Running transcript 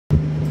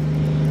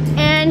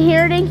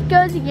there Dinky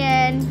goes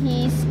again.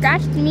 He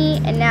scratched me,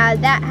 and now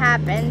that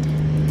happened.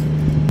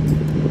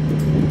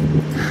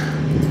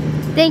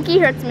 Dinky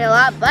hurts me a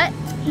lot, but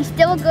he's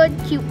still a good,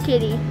 cute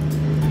kitty.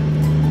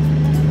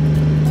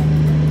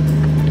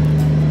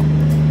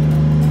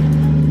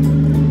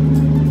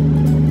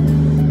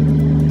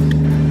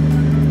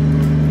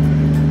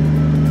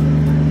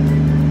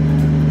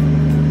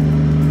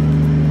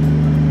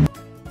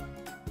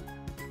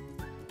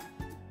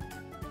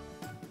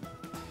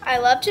 I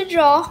love to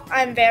draw.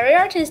 I'm very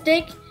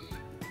artistic,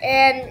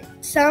 and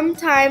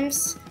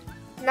sometimes,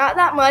 not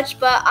that much,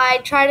 but I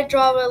try to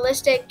draw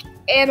realistic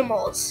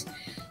animals.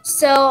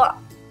 So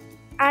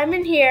I'm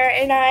in here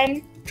and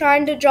I'm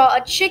trying to draw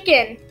a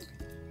chicken.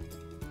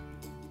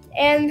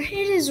 And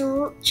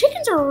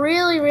chickens are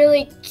really,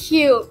 really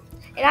cute.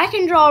 And I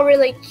can draw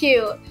really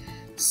cute.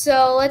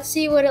 So let's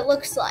see what it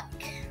looks like.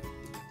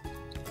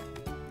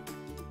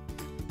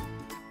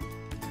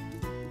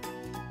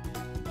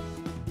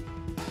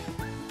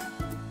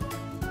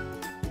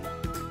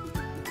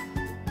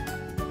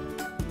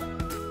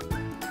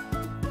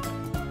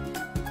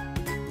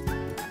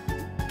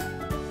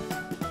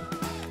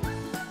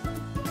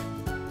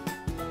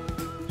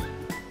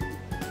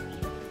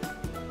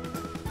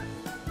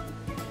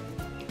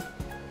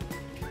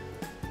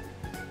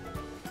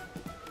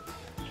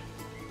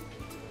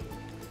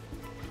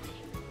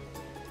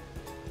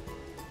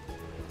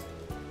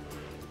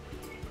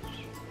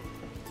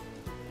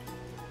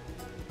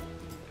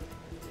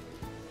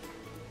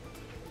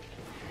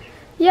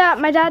 Yeah,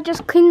 my dad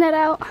just cleaned that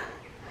out.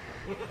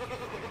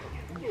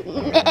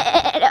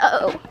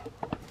 Meadow.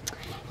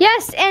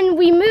 Yes, and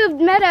we moved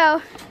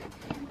Meadow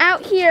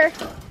out here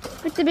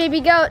with the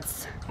baby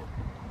goats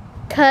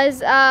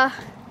because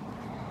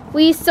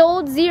we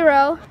sold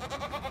Zero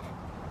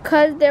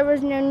because there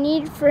was no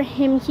need for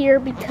him here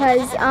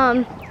because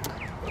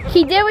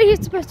he did what he was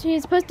supposed to. He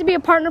was supposed to be a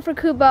partner for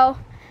Kubo,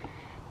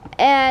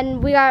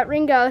 and we got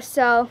Ringo,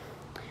 so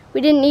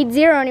we didn't need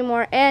Zero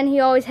anymore. And he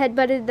always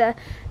headbutted the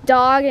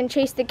dog and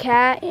chased the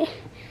cat.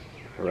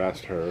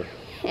 Harassed her.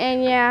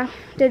 And yeah,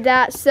 did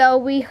that. So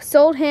we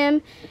sold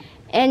him,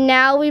 and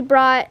now we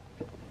brought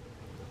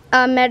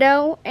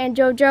Meadow and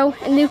Jojo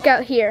and Luke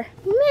out here.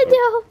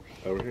 Meadow.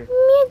 Over here.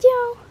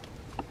 Meadow.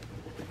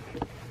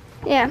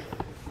 Yeah.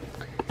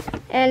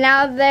 And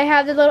now they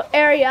have the little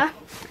area.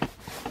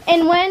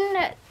 And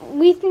when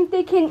we think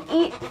they can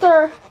eat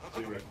their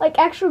like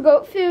extra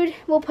goat food,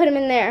 we'll put them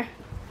in there.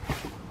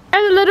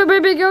 And the little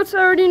baby goats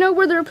already know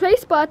where their play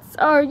spots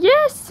are.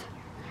 Yes.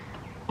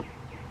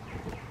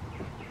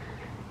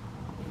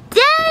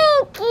 Dinky,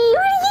 what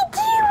are you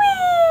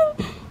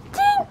doing?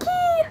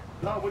 Dinky.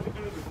 No, what'd you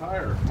do to the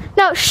tire?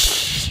 No,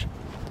 shh.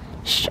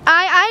 Shh.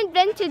 I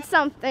invented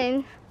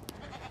something.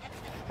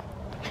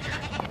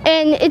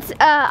 And it's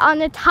on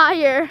the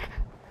tire.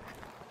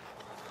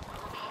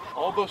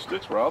 All those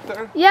sticks were out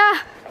there? Yeah.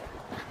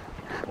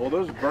 Well,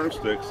 those are burn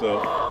sticks,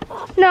 so.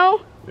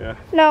 No. Yeah.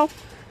 No.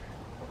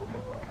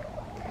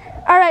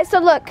 Alright, so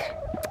look.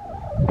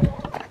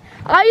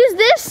 I'll use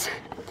this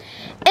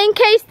in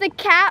case the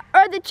cat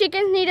or the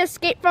chickens need to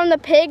escape from the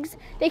pigs.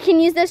 They can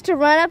use this to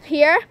run up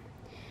here.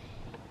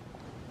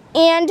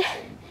 And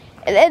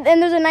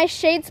there's a nice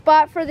shade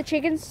spot for the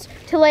chickens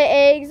to lay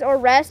eggs or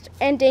rest,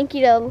 and Dinky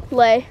to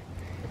lay.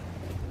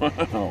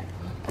 Wow.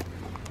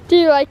 Do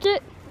you like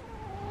it?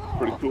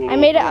 Pretty cool. I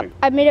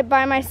made it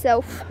by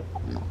myself.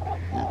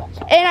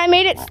 And I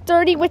made it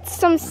sturdy with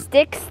some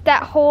sticks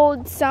that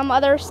hold some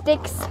other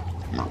sticks.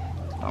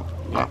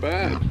 Not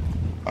bad.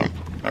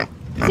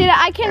 See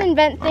that I can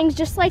invent things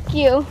just like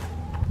you.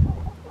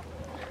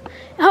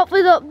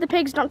 Hopefully the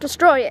pigs don't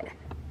destroy it.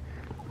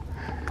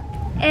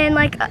 And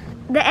like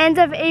the end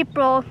of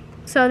April,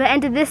 so the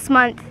end of this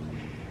month,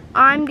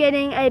 I'm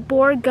getting a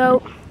boar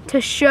goat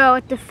to show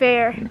at the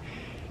fair.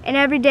 And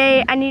every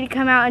day I need to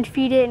come out and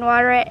feed it and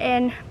water it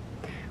and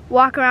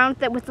walk around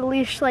with it with the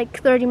leash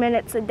like 30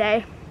 minutes a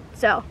day.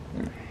 So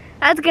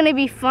that's gonna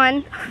be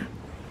fun.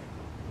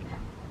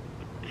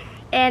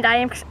 And I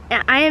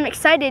am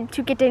excited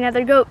to get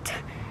another goat,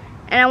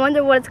 and I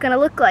wonder what it's gonna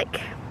look like.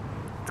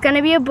 It's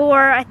gonna be a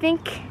boar. I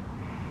think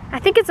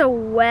it's a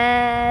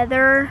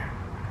wether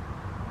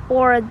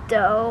or a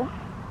doe.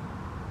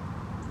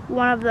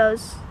 One of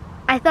those.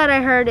 I thought I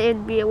heard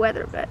it'd be a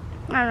wether, but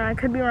I don't know. I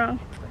could be wrong.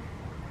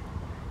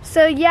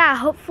 So yeah,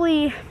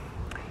 hopefully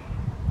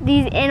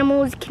these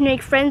animals can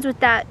make friends with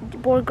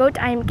that boar goat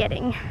I'm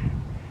getting,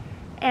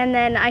 and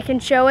then I can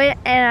show it,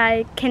 and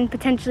I can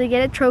potentially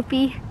get a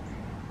trophy.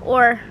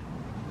 Or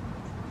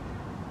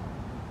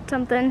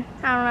something,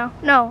 I don't know.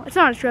 No, it's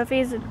not a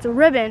trophy, it's a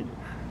ribbon.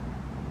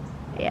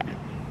 Yeah.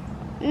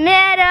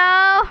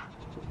 Meadow!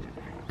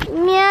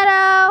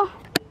 Meadow!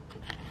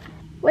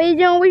 What are you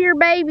doing with your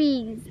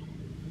babies?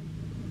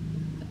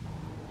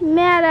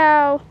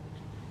 Meadow!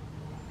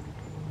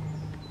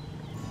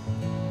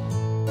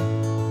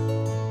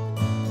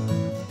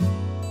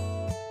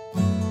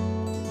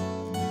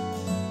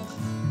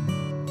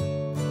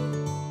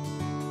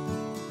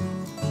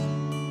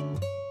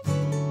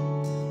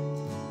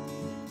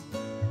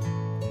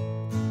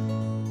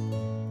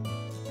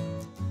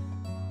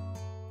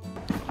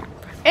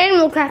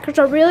 animal crackers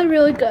are really,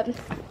 really good.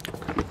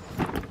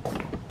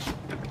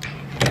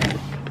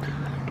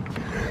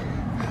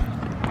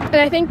 And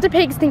I think the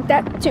pigs think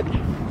that too.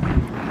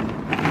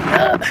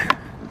 Ugh.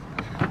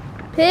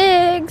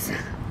 Pigs.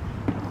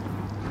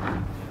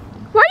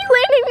 Why are you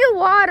landing in the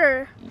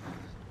water?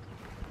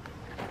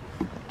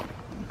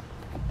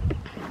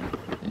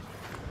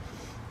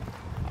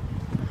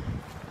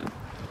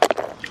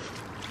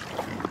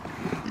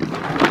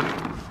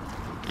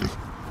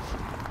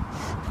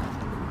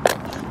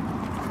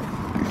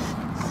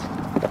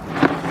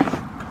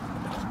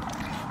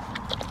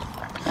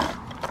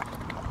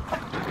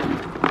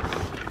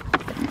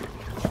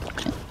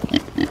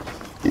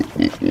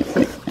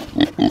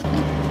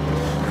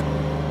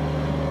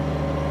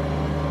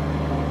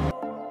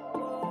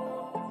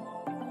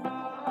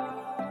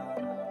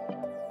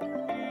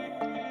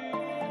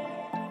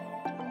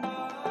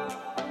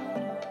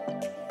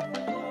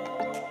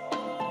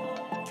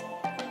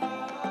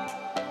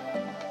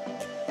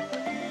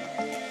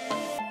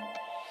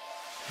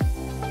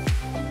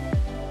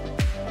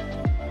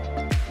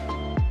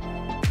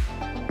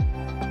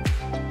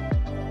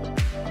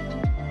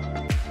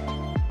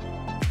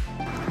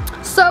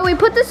 So we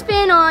put this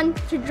fan on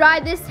to dry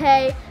this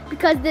hay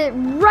because the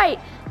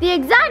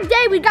exact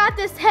day we got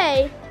this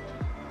hay,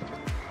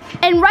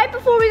 and right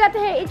before we got the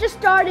hay, it just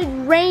started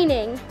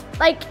raining.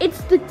 Like,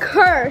 it's the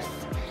curse.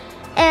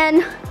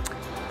 And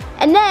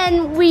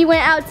then we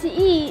went out to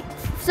eat,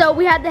 so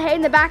we had the hay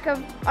in the back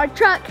of our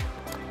truck,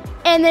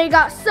 and they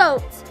got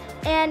soaked,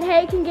 and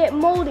hay can get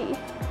moldy.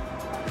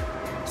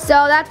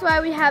 So that's why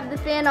we have the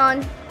fan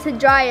on to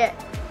dry it,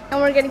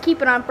 and we're gonna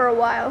keep it on for a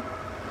while.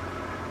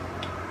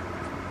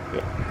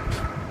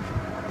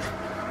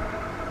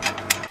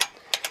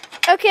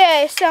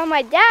 Okay, so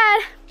my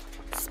dad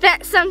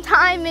spent some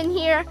time in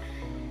here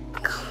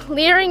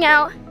clearing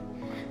out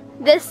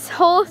this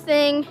whole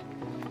thing.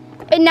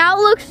 It now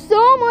looks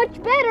so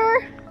much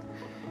better.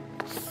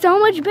 So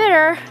much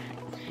better.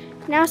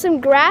 Now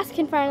some grass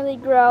can finally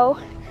grow.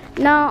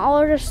 Not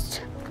all just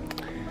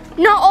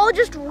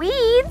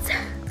weeds.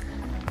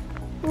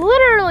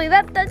 Literally,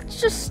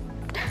 that's just,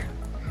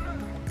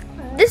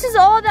 this is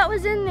all that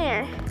was in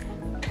there.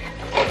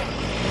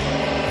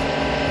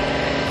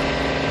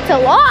 It's a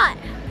lot.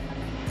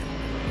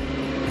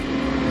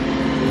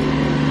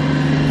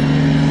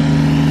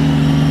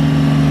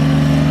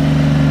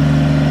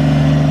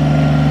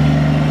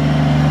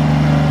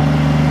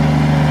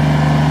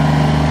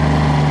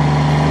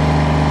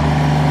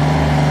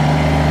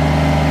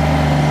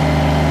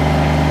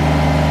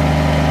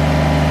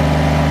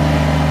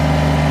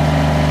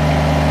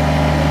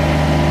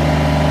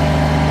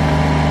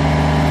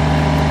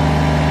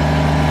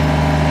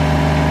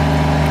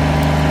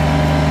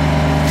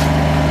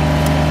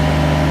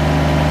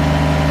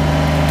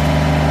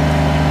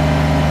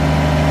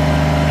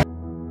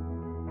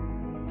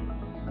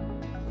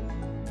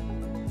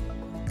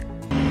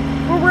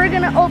 We're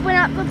gonna open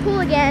up the pool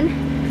again,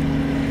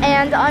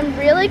 and I'm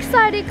really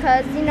excited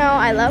because, you know,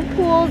 I love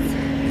pools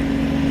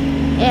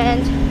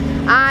and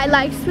I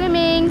like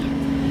swimming.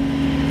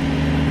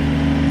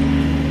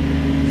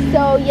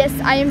 So yes,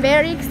 I am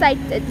very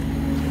excited.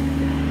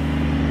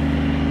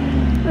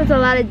 There's a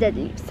lot of dead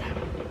leaves.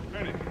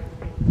 Ready?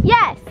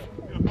 Yes.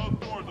 Get both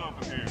doors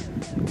open here.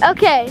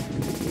 Okay.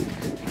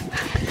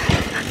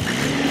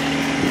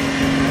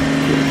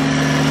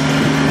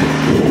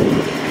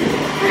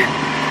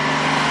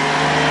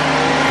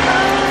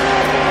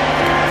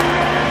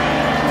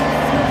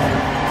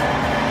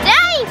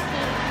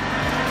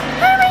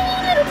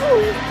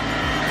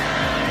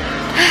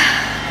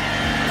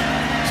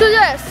 So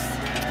yes,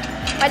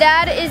 my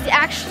dad is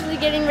actually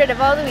getting rid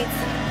of all the weeds.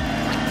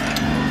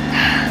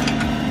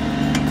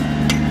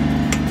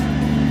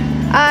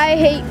 I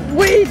hate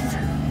weeds.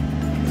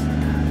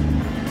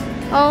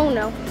 Oh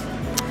no.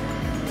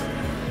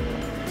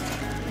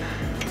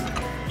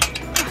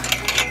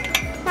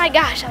 My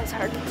gosh, that was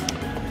hard.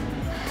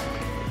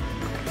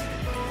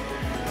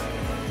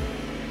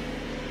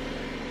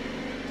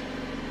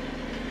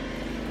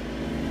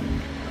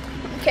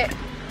 Okay,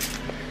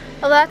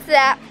 well that's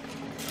that.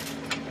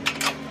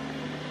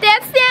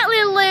 That's that,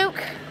 little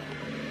Luke.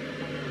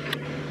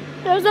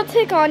 There's a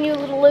tick on you,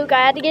 little Luke.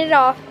 I had to get it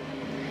off.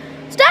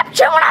 Stop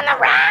chewing on the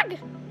rag!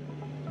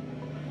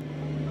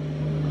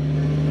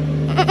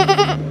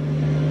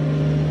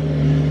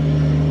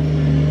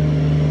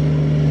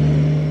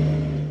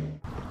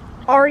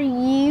 Are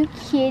you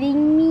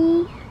kidding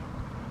me?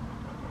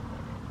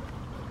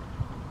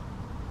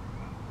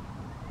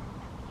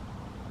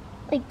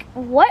 Like,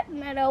 what,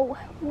 Meadow?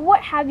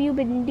 What have you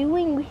been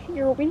doing with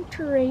your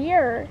winter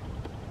hair?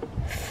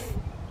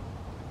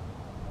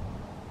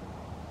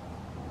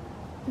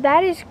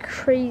 That is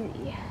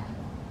crazy.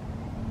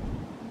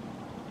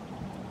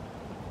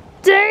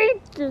 Dang!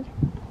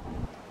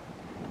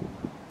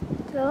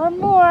 Still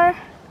more.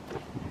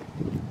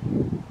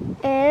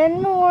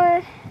 And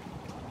more.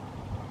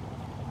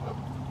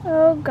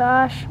 Oh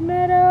gosh,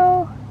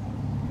 Meadow.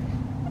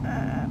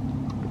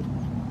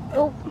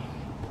 Oh.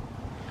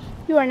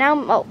 You are now,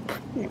 oh,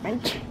 never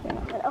mind. You're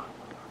not Meadow.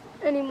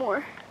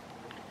 anymore.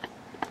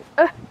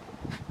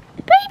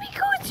 Baby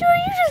goats, are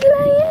you just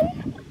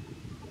laying?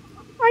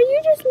 Are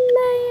you just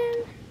laying?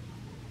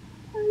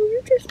 Are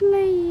you just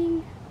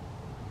laying?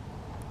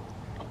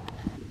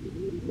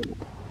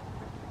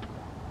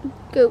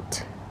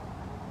 Goat.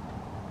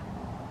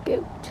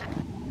 Goat.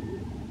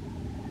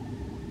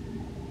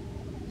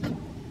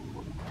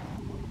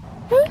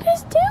 What are you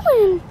guys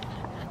doing?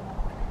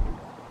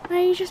 Are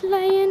you just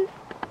laying?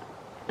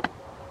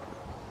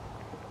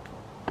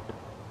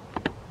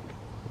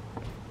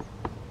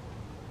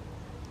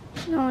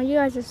 Oh, you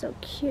guys are so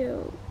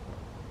cute.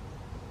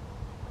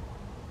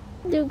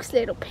 Luke's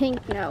little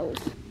pink nose.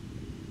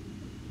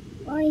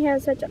 Why he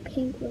has such a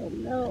pink little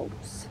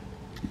nose?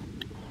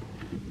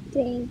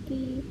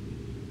 Dinky.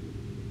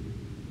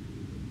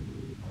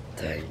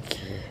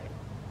 Dinky.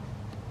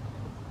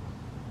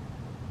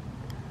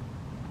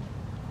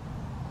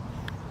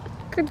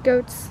 Good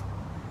goats.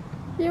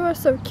 You are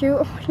so cute.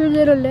 Oh, your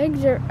little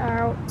legs are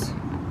out.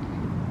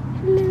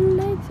 Your little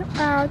legs are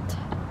out.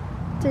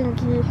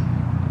 Dinky.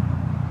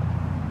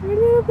 Your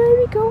little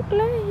baby goat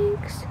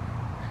legs.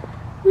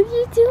 What are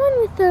you doing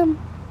with them?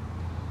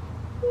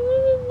 What are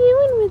you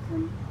doing with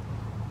them?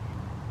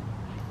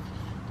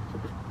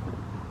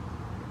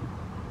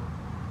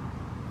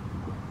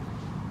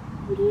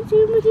 What are you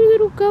doing with your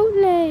little goat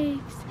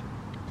legs?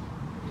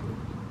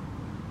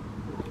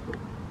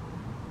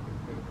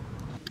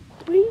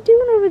 What are you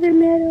doing over there,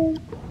 Meadow?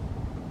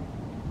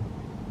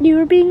 You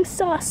were being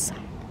sus.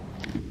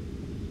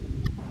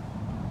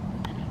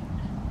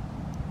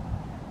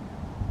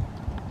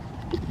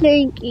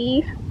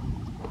 Dinky.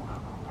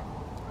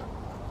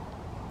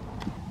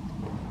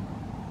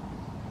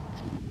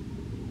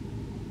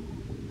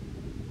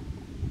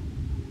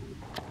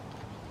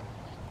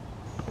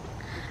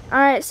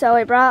 Alright, so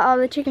I brought all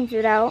the chicken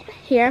food out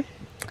here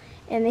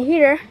in the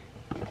heater.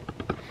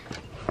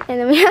 And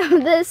then we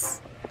have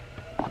this.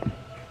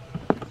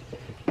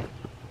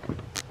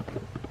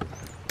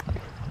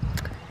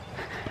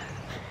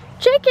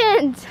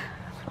 Chickens!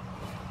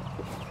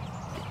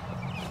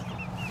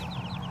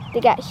 They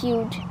got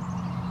huge.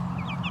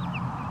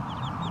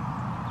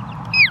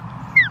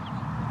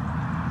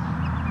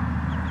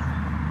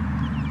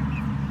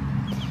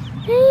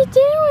 What are you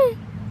doing?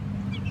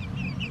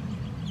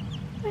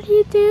 What are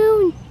you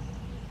doing?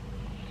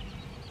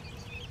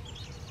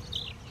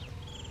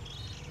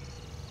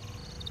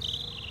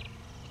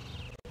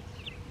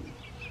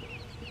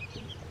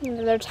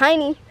 They're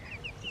tiny.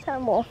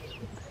 Well,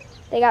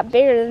 they got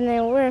bigger than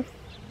they were.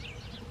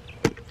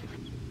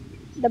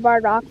 The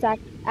barred ox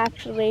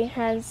actually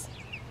has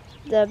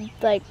the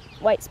like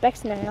white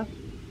specks now.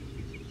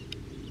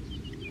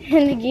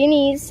 And the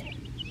guineas.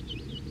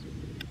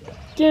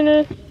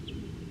 Dinner.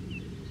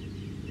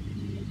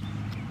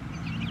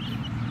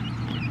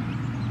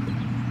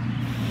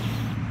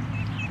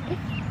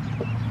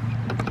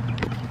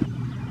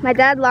 My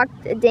dad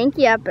locked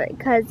Dinky up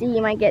because he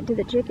might get to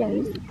the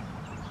chickens.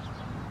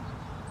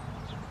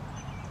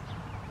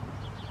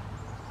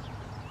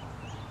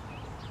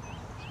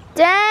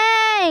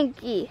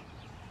 Dinky!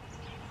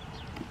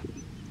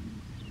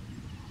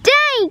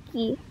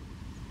 Dinky!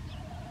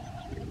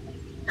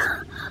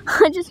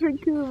 I just heard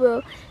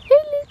Kubo. Hey,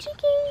 little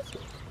chickens!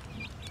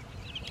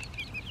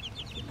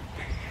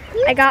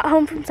 I got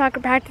home from soccer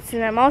practice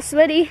and I'm all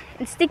sweaty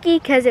and sticky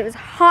because it was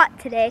hot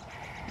today.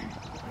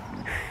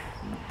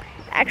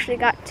 Actually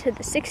got to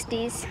the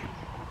 60s.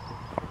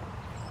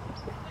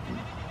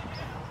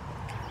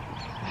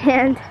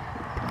 And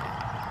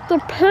the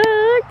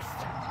pigs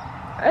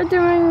are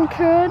doing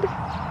good.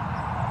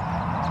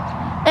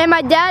 And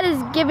my dad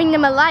is giving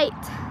them a light.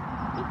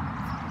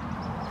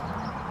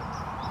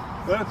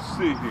 Let's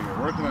see here.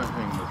 Where can I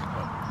hang this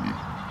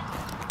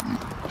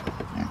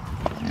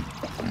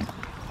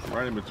up?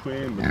 Right in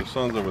between, but the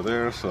sun's over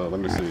there, so let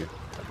me see.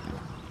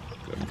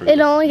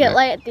 It'll only get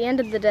light at the end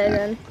of the day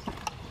then.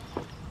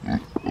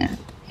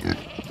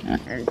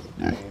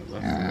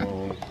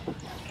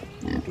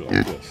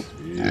 Like this.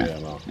 Yeah,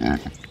 no.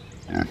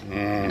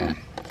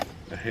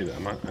 I hate it.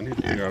 I need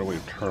to figure out a way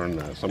to turn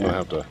that, so I'm going to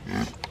have to...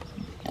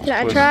 Can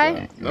I try?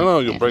 That. No,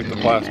 you'll break the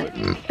plastic.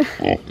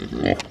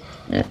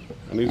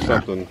 I need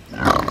something.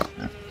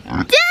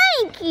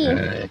 Dinky!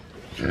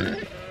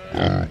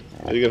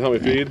 You can help me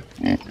feed?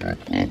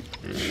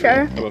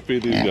 Sure. How about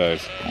feed these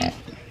guys?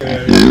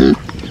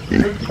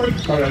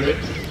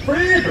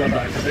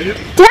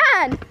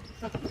 Dad!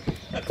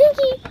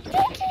 Dinky!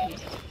 Dinky!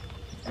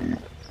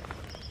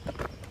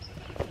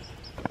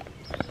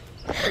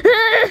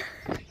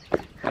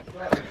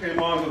 I came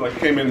on because I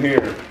came in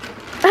here.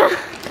 I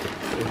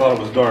thought it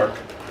was dark.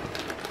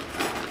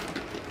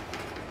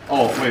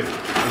 Oh, wait.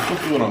 I'm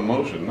supposed to do it on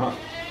motion, not...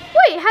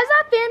 Wait, has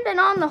that fan been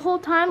on the whole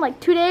time? Like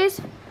 2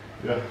 days?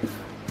 Yeah.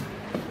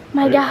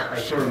 My I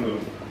gosh. turned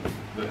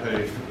the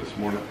hay this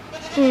morning.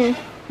 Dinky!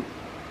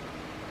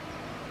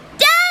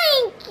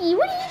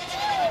 What are you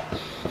doing?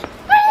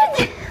 What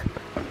are you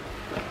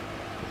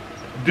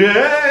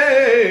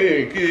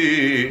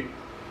Dinky!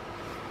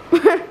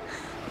 What's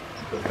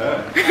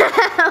that?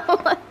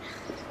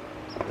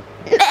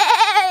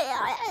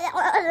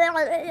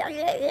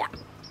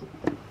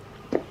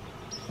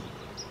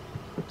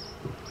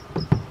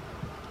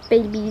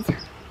 Babies.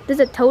 There's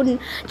a toad and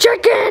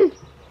chicken!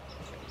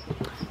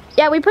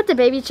 Yeah, we put the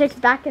baby chicks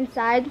back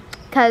inside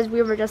because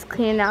we were just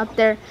cleaning out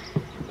their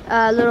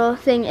little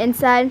thing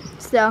inside.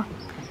 So,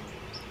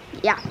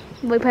 yeah,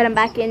 we put them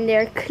back in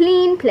their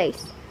clean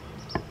place.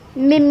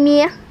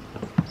 Mimmy.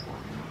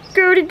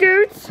 Goaty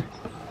goats.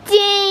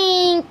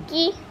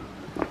 Dinky.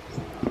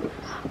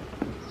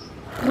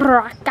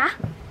 Raka.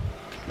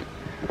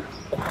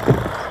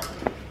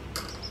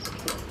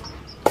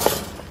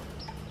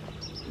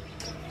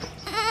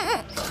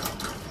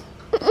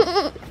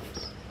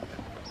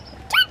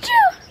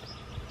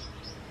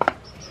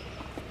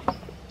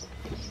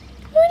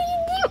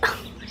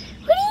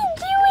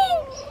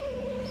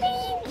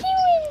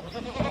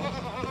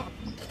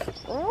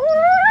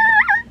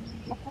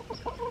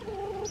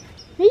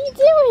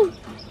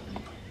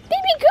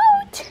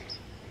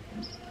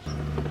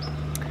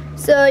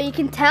 So you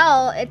can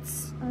tell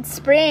it's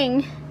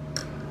spring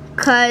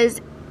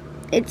because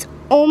it's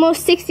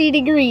almost 60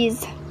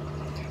 degrees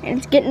and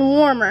it's getting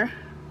warmer.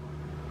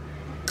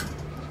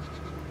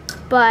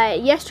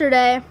 But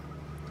yesterday,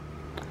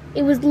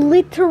 it was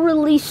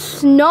literally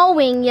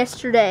snowing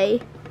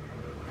yesterday.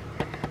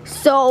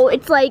 So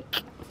it's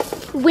like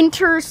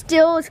winter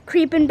still is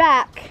creeping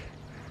back.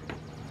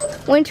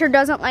 Winter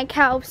doesn't like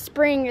how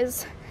spring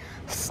is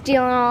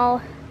stealing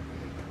all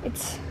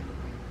its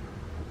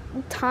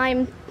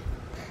time.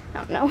 I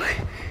don't know.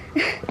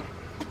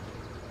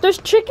 There's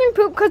chicken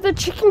poop because the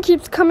chicken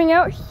keeps coming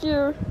out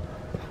here.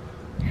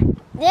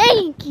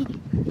 Dinky.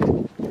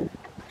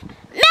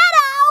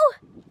 Meadow!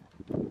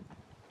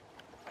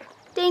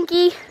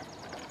 Dinky.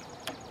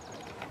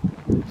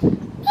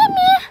 Come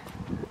here.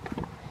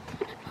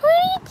 What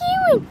are you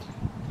doing?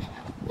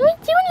 What are you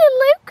doing, little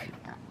Luke?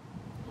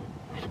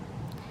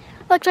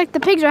 Looks like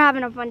the pigs are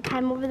having a fun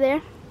time over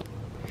there.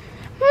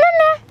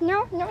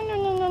 No. No. What are you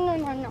doing?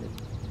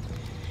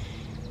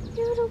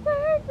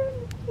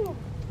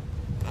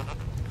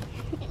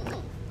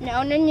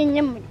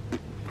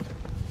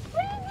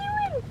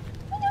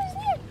 What is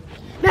this?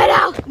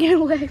 Meadow! Get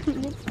away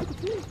from me. Get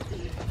away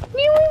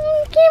from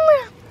the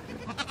camera.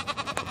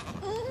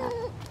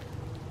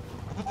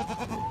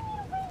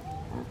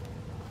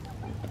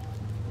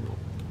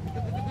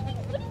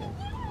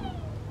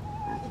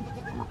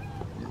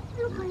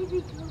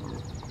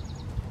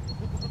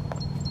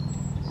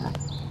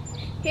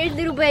 Here's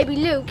little baby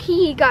Luke.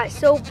 He got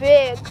so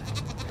big.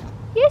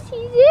 Yes, he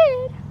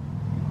did.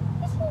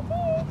 Yes, he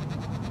did.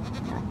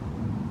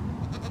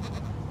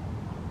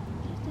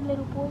 Here's the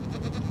little boy.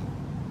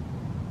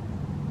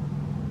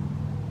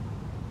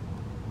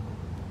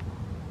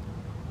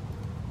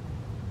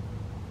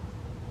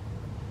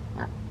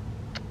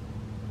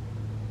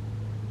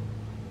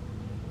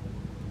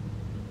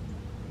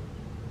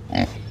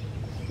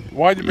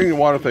 Why'd you bring the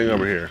water thing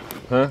over here?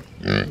 Huh?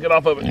 Get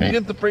off of it.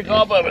 Get the freak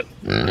off of it.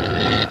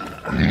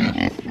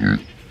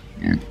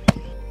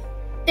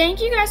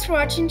 Thank you guys for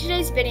watching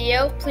today's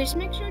video. Please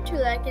make sure to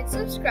like and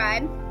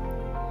subscribe.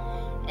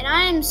 And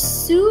I am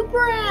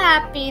super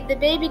happy the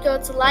baby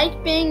goats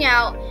like being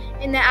out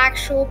in the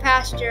actual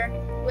pasture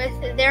with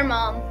their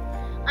mom.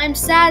 I'm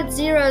sad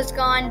Zero's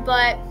gone,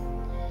 but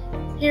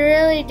he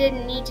really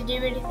didn't need to do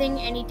anything,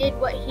 and he did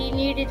what he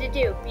needed to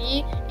do,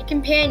 be a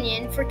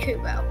companion for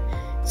Kubo.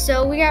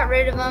 So we got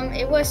rid of him.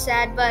 It was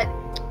sad, but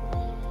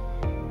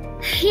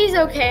he's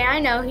okay. I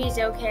know he's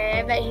okay.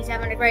 I bet he's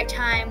having a great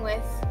time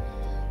with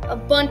a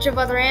bunch of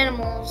other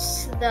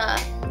animals.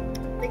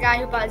 The guy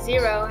who bought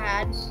Zero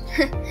had.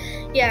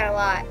 He had a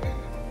lot.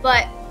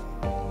 But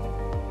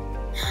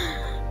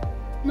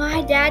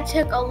my dad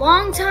took a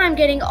long time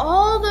getting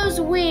all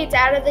those weeds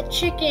out of the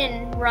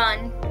chicken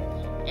run.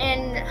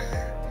 And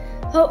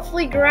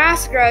hopefully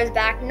grass grows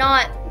back,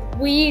 not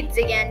weeds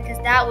again, because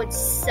that would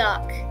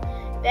suck.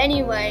 But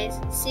anyways,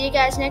 see you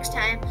guys next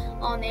time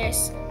on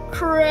this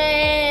crazy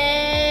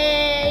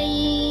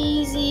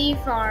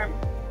farm.